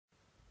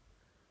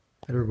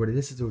Hello everybody,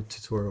 this is a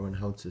tutorial on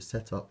how to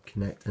set up,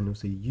 connect and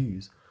also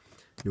use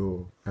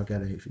your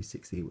ELGATO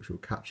H360 which will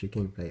capture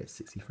gameplay at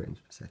 60 frames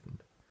per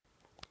second.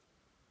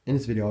 In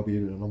this video I'll be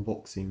doing an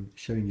unboxing,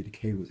 showing you the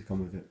cables that come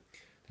with it,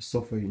 the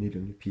software you need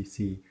on your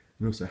PC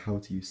and also how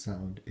to use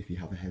sound if you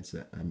have a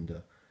headset and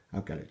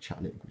ELGATO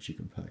chat link which you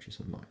can purchase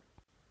online.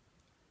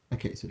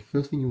 Okay, so the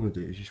first thing you want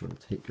to do is you just want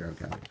to take your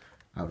ELGATO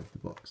out of the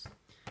box,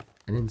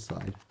 and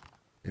inside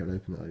it will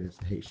open up, there's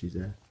the HDs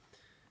there,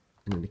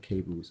 and then the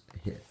cables are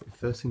here. So the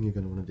first thing you're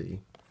going to want to do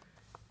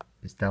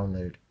is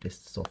download this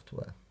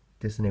software.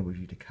 This enables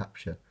you to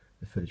capture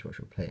the footage which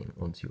you're playing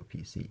onto your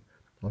PC.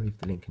 I'll leave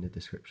the link in the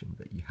description,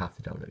 but you have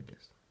to download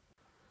this.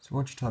 So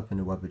once you type in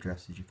the web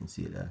address, as you can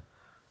see there,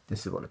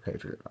 this is what the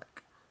page will look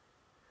like.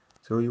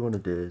 So all you want to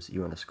do is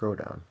you want to scroll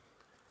down,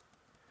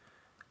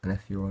 and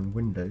if you're on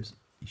Windows,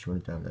 you should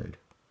want to download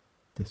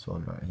this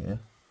one right here.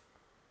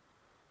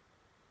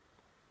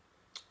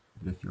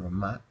 But if you're on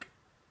Mac,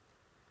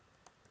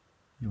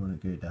 you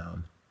want to go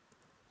down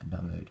and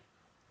download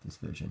this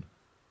version.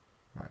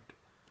 Right.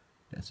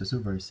 Yeah, so it's all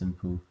very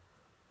simple.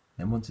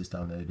 And once it's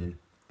downloaded,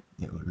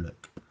 it will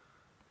look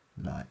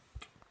like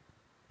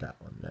that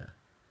one there.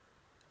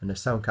 And the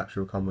sound capture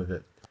will come with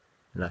it,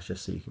 and that's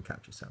just so you can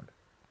capture sound.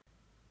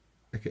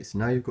 Okay, so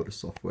now you've got the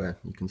software,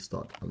 you can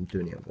start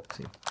doing the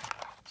unboxing.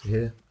 So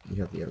here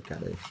you have the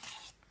ELGATO.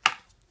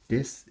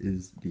 This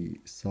is the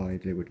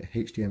side labeled a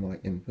HDMI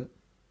input,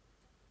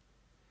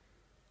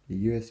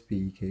 the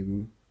USB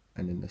cable,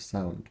 and then the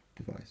sound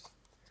device.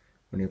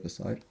 On the other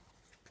side,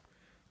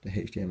 the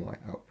HDMI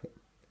output.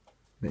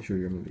 Make sure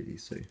you remember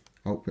these. So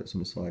output's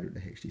on the side with the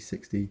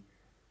HD60,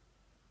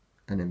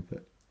 and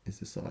input is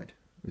the side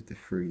with the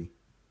 3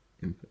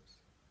 inputs.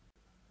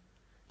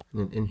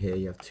 And then in here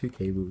you have 2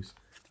 cables.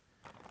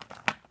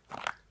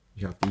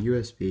 You have the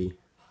USB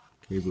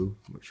cable,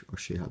 which I'll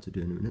show you how to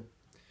do in a minute,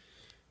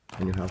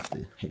 and you have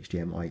the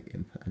HDMI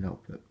input and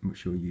output,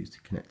 which you'll use to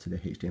connect to the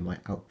HDMI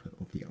output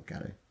of the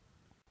ELGATO.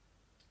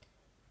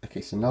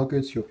 Okay, so now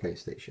go to your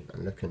PlayStation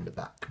and look in the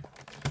back.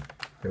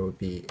 There will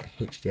be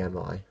a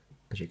HDMI,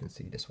 as you can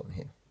see, this one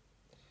here.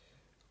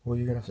 All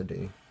you're going to have to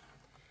do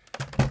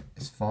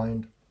is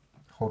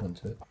hold on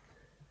to it,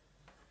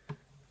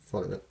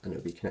 follow it, and it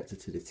will be connected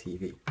to the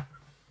TV.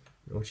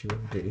 And what you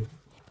want to do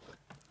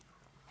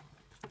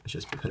is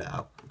just pull it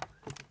out.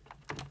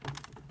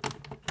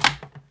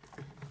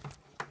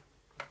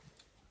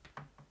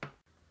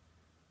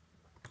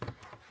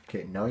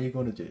 Okay, now you're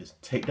going to do is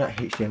take that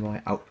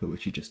HDMI output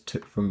which you just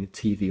took from your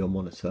TV or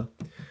monitor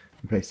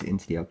and place it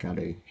into the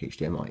ELGATO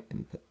HDMI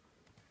input.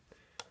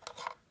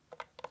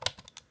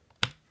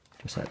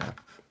 Just like that.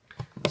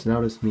 So now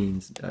this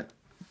means that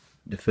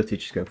the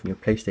footage is going from your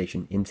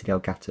PlayStation into the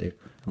ELGATO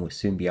and will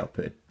soon be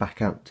outputted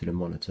back out to the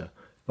monitor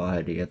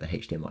via the other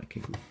HDMI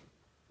cable.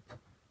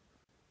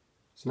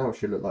 So now it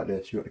should look like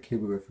this. You've got the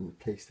cable going from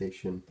the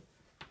PlayStation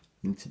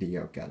into the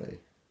ELGATO,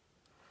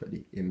 but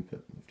the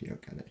input of the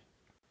ELGATO.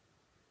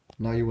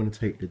 Now you want to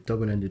take the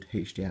double-ended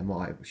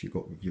HDMI which you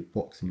got with your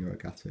box in your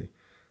ELGATO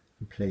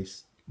and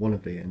place one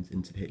of the ends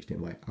into the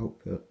HDMI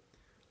output of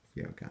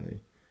the ELGATO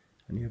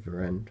and the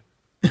other end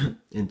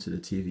into the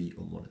TV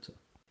or monitor.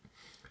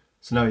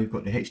 So now you've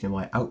got the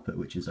HDMI output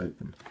which is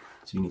open,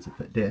 so you need to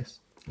put this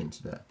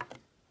into there,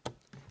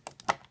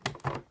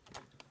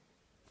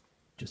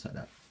 just like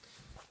that,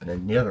 and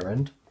then the other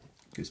end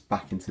goes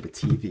back into the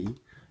TV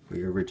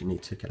where you originally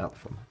took it out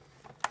from.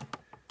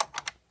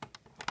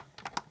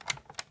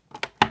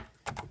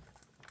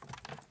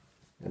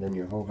 And then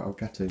your whole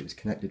ELGATO is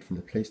connected from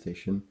the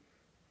PlayStation,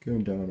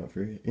 going down up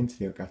through into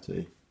the ELGATO,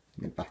 and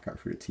then back out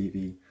through the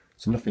TV.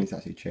 So nothing's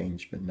actually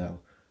changed, but now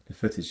the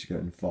footage is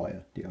going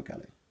via the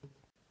ELGATO.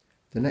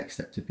 The next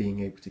step to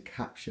being able to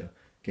capture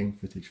game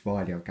footage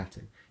via the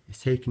ELGATO is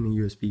taking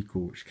the USB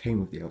cord which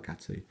came with the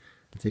ELGATO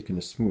and taking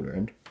the smaller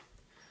end,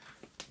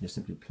 and just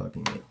simply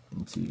plugging it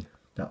into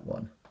that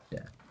one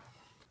there.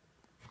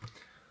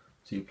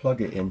 So you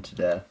plug it into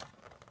there,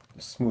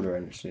 the smaller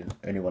end, which is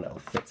the only one that will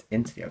fit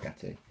into the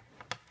ELGATO.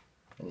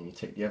 And then you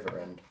take the other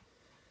end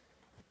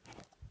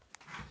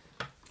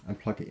and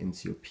plug it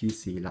into your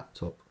PC,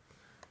 laptop,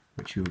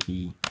 which you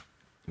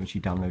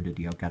downloaded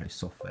the ELGATO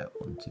software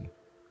onto.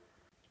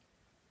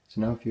 So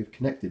now if you've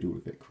connected all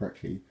of it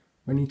correctly,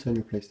 when you turn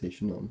your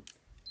PlayStation on,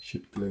 it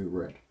should glow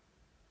red.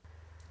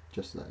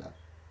 Just like that.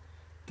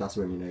 That's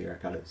when you know your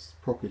ELGATO is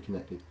properly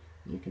connected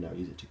and you can now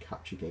use it to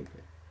capture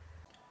gameplay.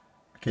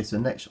 Okay, so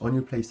next on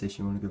your PlayStation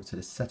you want to go to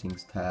the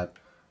settings tab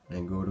and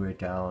then go all the way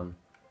down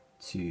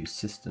to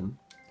system.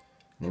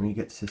 And then when you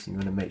get to system, you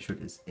want to make sure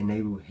this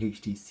enable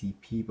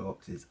HDCP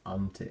box is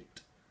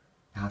unticked.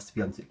 It has to be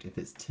unticked. If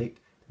it's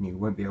ticked, then you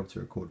won't be able to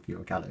record with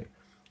your ELGATO.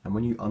 And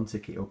when you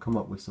untick it, it'll come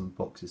up with some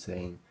boxes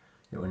saying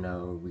it will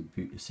now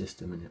reboot the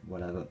system and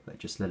whatever, but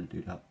just let it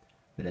do that.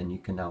 But then you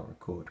can now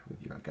record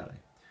with your ELGATO.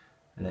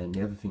 And then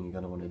the other thing you're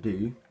going to want to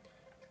do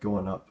is go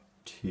on up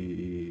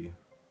to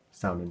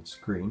sound and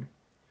screen,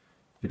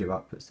 video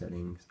output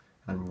settings,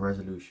 and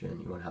resolution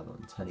you want to have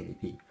on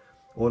 1080p.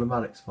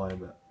 Automatic's fine,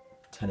 but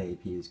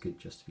 1080p is good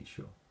just to be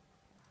sure.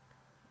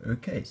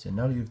 Okay, so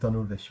now that you've done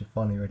all this, you're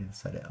finally ready to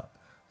set it up.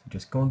 So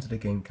just go onto the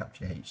Game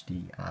Capture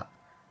HD app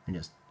and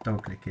just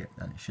double click it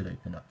and it should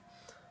open up.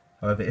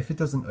 However, if it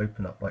doesn't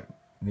open up like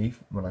me,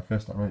 when I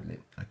first downloaded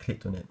it, I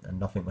clicked on it and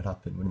nothing would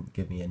happen, wouldn't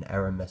give me an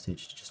error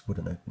message, it just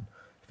wouldn't open.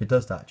 If it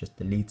does that, just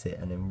delete it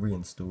and then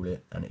reinstall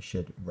it and it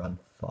should run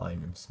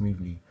fine and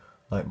smoothly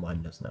like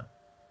mine does now.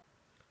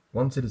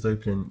 Once it is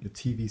open, your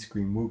TV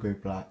screen will go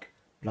black,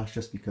 but that's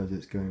just because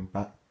it's going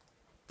back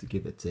to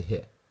give it to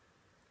here.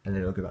 And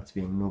then it'll go back to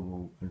being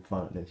normal and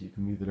fine like this. You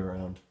can move it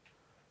around,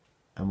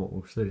 and what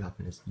will slowly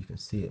happen is you can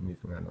see it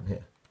moving around on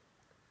here.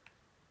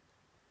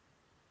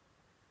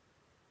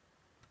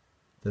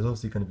 There's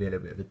also going to be a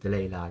little bit of a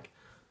delay lag,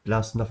 but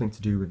that's nothing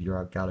to do with your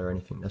ELGATO or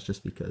anything. That's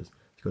just because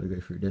you've got to go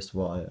through this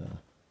wire,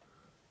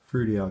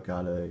 through the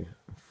ELGATO,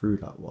 through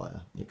that wire,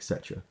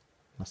 etc.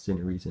 That's the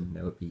only reason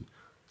there would be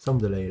some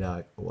delay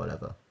lag or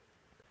whatever.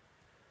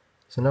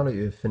 So now that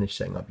you've finished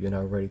setting up, you're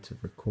now ready to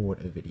record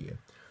a video.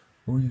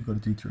 All you've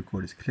got to do to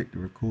record is click the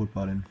record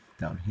button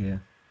down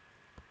here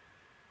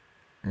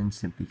and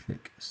simply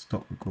click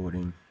stop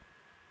recording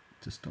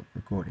to stop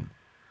recording.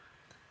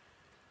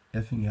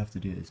 Everything you have to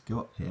do is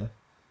go up here,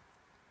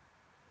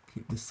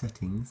 click the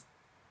settings,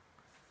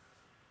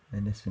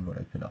 and this thing will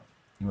open up.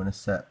 You want to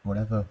set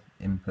whatever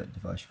input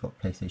device you've got,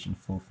 PlayStation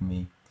 4 for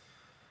me.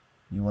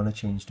 You want to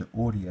change the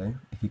audio,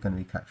 if you're going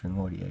to be capturing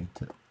audio,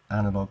 to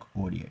analog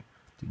audio.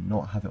 Do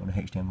not have it on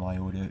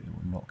HDMI audio, it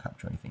will not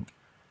capture anything.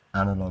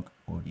 Analog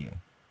audio.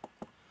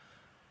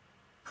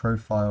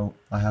 Profile,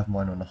 I have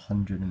mine on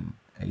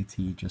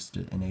 180 just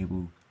to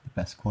enable the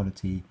best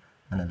quality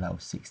and allow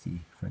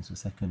 60 frames per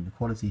second. The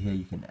quality here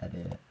you can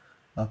edit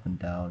up and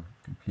down,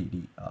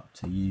 completely up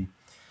to you.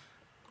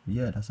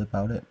 Yeah, that's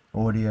about it.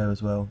 Audio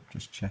as well,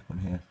 just check on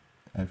here,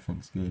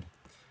 everything's good.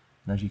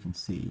 And as you can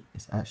see,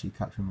 it's actually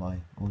capturing my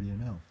audio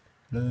now.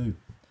 Hello.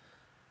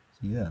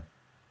 So yeah,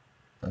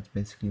 that's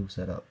basically all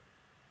set up.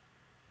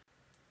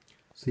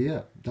 So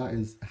yeah, that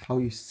is how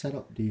you set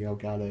up the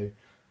ELGATO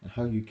and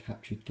how you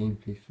capture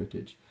gameplay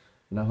footage.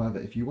 Now however,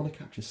 if you want to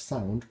capture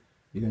sound,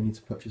 you're going to need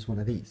to purchase one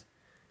of these.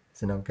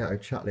 It's an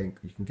ELGATO chat link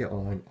you can get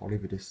online. I'll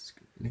leave a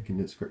link in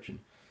the description.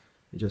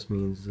 It just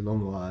means a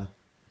long wire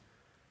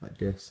like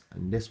this,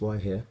 and this wire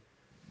here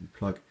you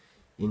plug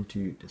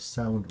into the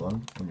sound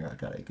one on your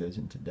ELGATO. It goes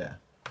into there.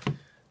 So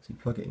you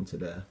plug it into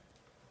there,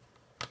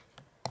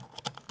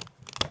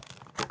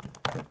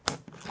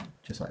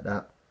 just like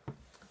that,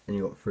 and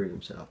you've got three of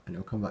them set up, and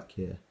it'll come back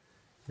here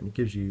and it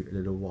gives you a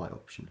little Y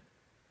option.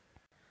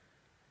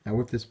 Now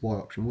with this Y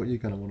option, what you're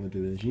going to want to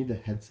do is you need a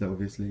headset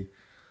obviously.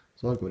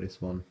 So I've got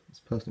this one, it's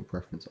personal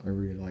preference, I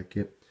really like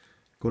it.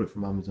 Got it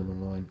from Amazon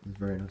online, it's a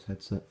very nice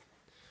headset.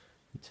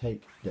 You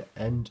take the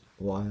end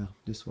wire,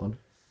 this one,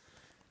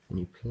 and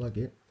you plug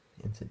it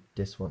into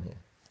this one here,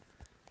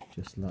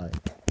 just like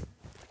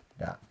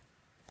that.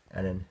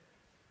 And then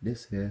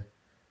this here,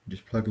 you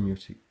just plug in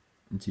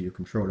into your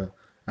controller,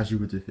 as you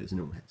would do if it's a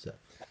normal headset.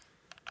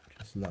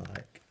 Just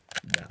like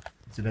that.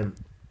 So then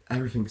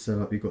everything's set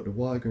up, you've got the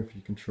wire going from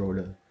your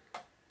controller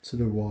to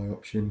the Y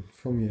option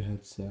from your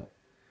headset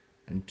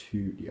and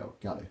to the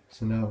ELGATO.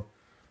 So now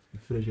the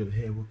footage over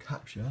here will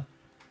capture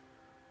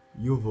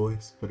your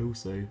voice, but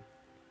also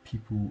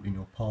people in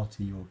your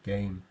party or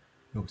game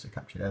will also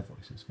capture their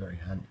voice. It's very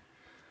handy.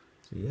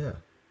 So yeah.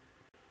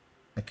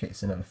 Okay,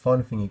 so now the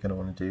final thing you're going to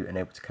want to do and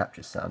able to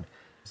capture sound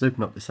is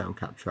open up the sound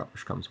capture app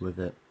which comes with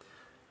it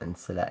and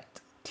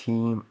select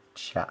Team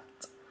Chat.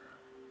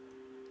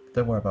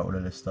 Don't worry about all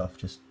of this stuff,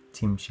 just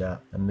Team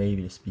Chat and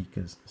maybe the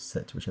speakers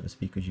set to whichever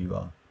speakers you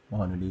are.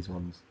 One of these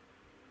ones,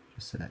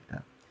 just select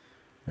that.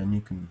 Then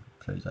you can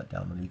close that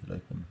down or leave it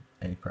open,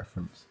 any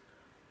preference.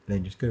 And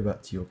then just go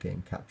back to your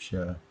game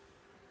capture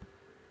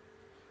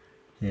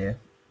here,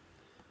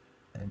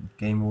 and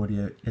game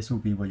audio, this will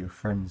be where your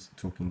friends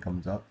talking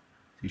comes up.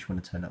 So you just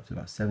want to turn it up to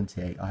about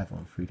 78, I have it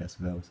on 3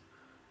 decibels.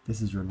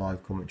 This is your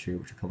live commentary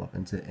which will come up,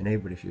 and to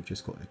enable it you've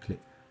just got to click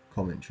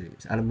commentary.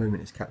 So at the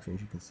moment it's capturing,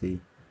 as you can see,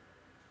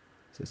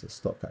 so it's a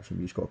stop capturing,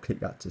 but you've just got to click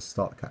that to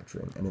start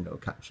capturing, and then it'll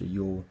capture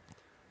your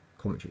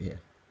commentary here.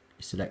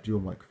 You select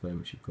your microphone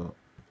which you've got,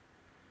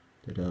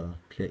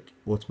 click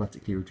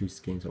automatically reduce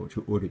game sound which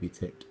will already be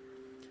ticked,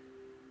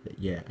 but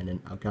yeah, and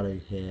then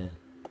ELGATO here,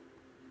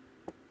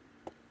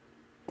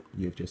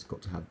 you've just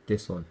got to have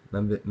this one.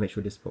 Remember, make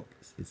sure this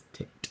box is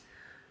ticked,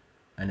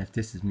 and if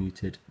this is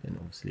muted then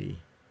obviously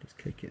just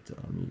click it to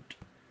unmute,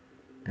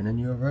 and then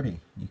you're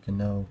ready. You can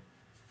now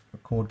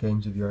record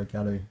games with your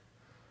ELGATO,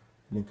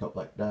 link up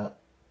like that,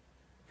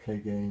 play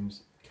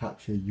games,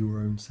 capture your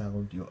own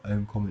sound, your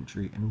own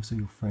commentary, and also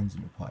your friends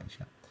in your party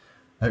chat.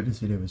 I hope this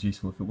video was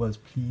useful. If it was,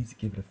 please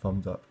give it a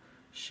thumbs up,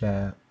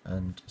 share,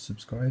 and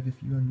subscribe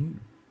if you are new.